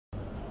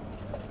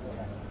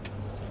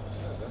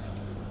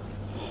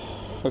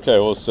Okay,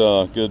 well, it's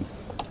a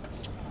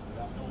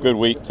good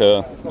week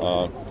to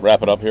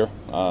wrap it up here.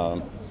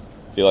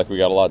 Feel like we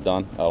got a lot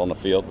done out on the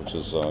field, which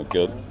is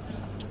good.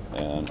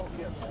 And,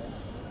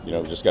 we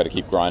just got to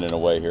keep grinding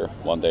away here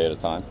one day at a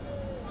time.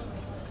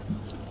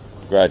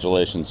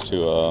 Congratulations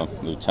to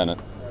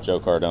Lieutenant Joe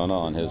Cardona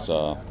on his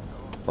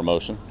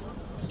promotion.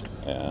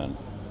 And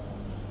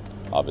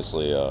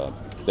obviously,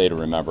 day to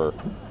remember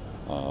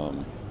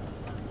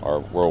our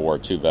World War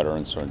II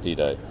veterans from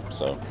D-Day.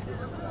 So,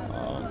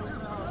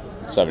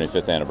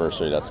 75th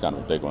anniversary, that's kind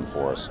of a big one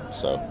for us.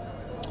 So,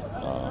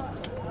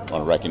 want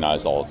to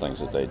recognize all the things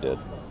that they did.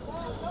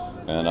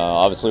 And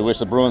obviously wish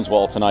the Bruins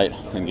well tonight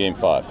in Game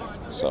 5.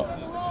 So,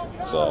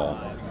 it's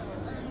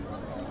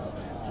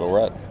where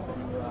we're at.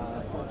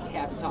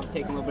 Happy Tom's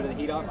taking a little bit of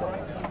the heat off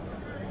tonight?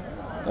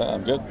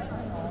 I'm good.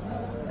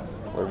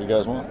 Whatever you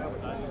guys want.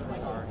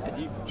 As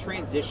you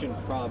transition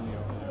from,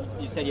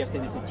 you said this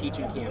is a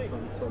teaching camp,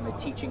 from a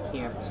teaching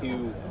camp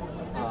to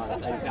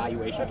an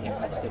evaluation camp,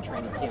 like you said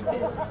training camp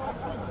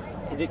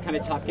is it kind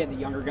of tough getting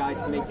the younger guys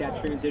to make that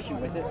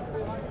transition with it?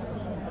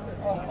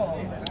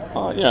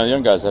 The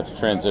young guys have to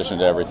transition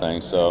to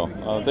everything, so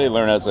they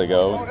learn as they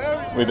go.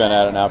 We've been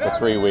at it now for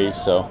 3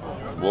 weeks, so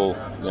we'll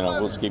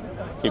just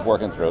keep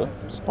working through it.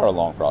 Just part of the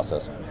long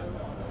process.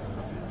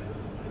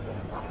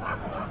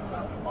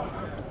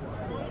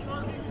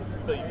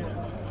 So you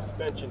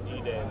mentioned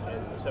D-Day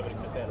and the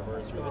 75th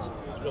anniversary. This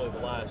is really the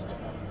last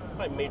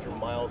major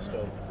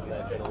milestone from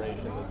that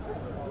generation.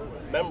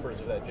 The members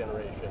of that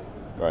generation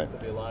Right. will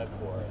be alive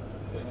for.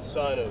 As the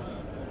son of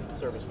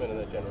servicemen in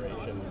that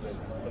generation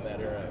from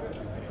that era,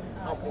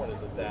 how important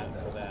is it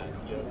for that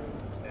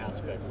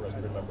aspect, for us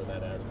to remember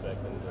that aspect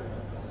and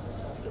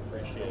to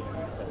appreciate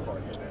that part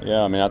of it?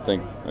 Yeah, I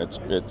think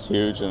it's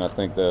huge, and I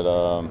think that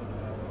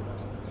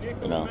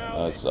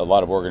as a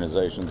lot of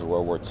organizations, the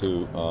World War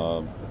II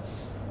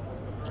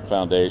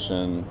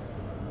Foundation,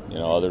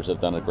 others have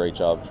done a great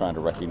job trying to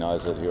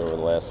recognize it here over the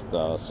last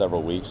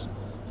several weeks,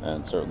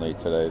 and certainly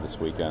today, this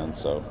weekend.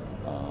 So,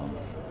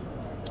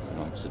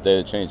 it's a day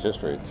to change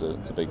history. It's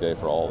a big day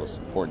for all of us,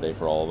 important day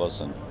for all of us,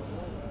 and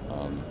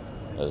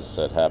as I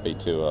said, happy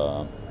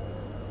to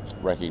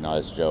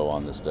recognize Joe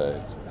on this day.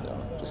 It's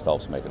just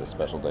helps make it a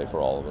special day for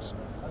all of us.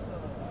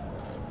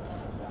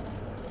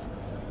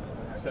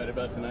 Excited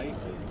about tonight?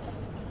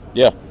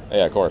 Yeah,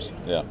 of course.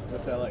 Yeah.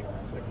 What's that like?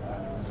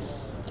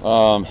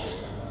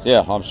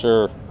 I'm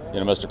sure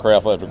Mr.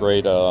 Kraft will have a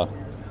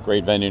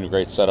great venue and a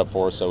great setup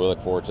for us. So we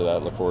look forward to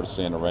that. Look forward to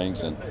seeing the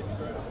rings and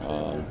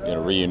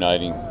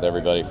reuniting with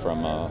everybody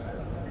from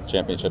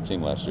championship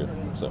team last year.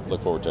 So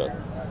look forward to it.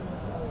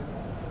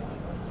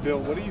 Bill,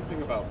 what do you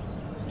think about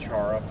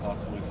Chara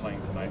possibly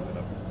playing tonight with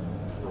a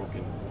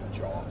broken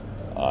jaw?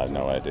 I have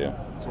no idea.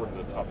 Sort of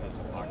the toughness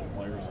of hockey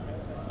players.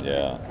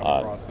 Yeah. Come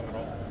across them at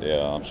all?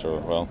 Yeah, I'm sure.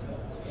 Well,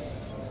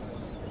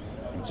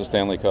 it's a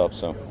Stanley Cup,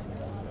 so.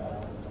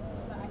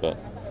 But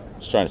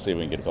just trying to see if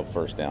we can get a couple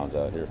first downs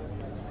out here.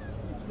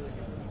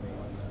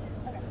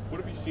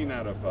 What have you seen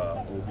out of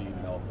Obi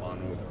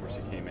Melifonwu? Of course,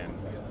 he came in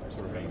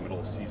sort of in the middle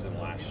of the season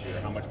last year.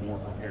 How much more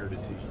prepared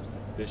is he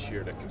this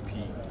year to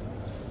compete?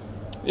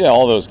 Yeah,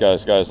 all those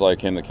guys like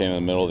him that came in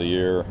the middle of the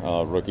year,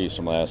 rookies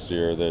from last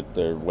year,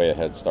 they're way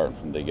ahead starting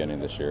from the beginning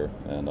this year.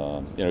 And,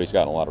 he's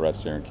gotten a lot of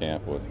reps here in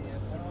camp with,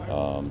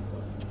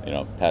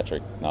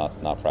 Patrick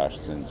not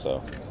practicing.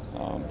 So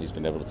he's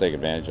been able to take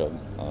advantage of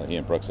him. He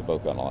and Brooks have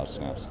both gotten a lot of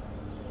snaps.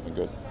 Been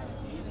good.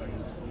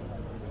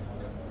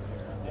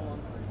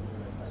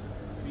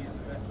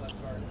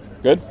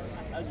 Good?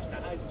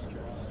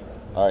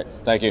 All right,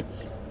 thank you.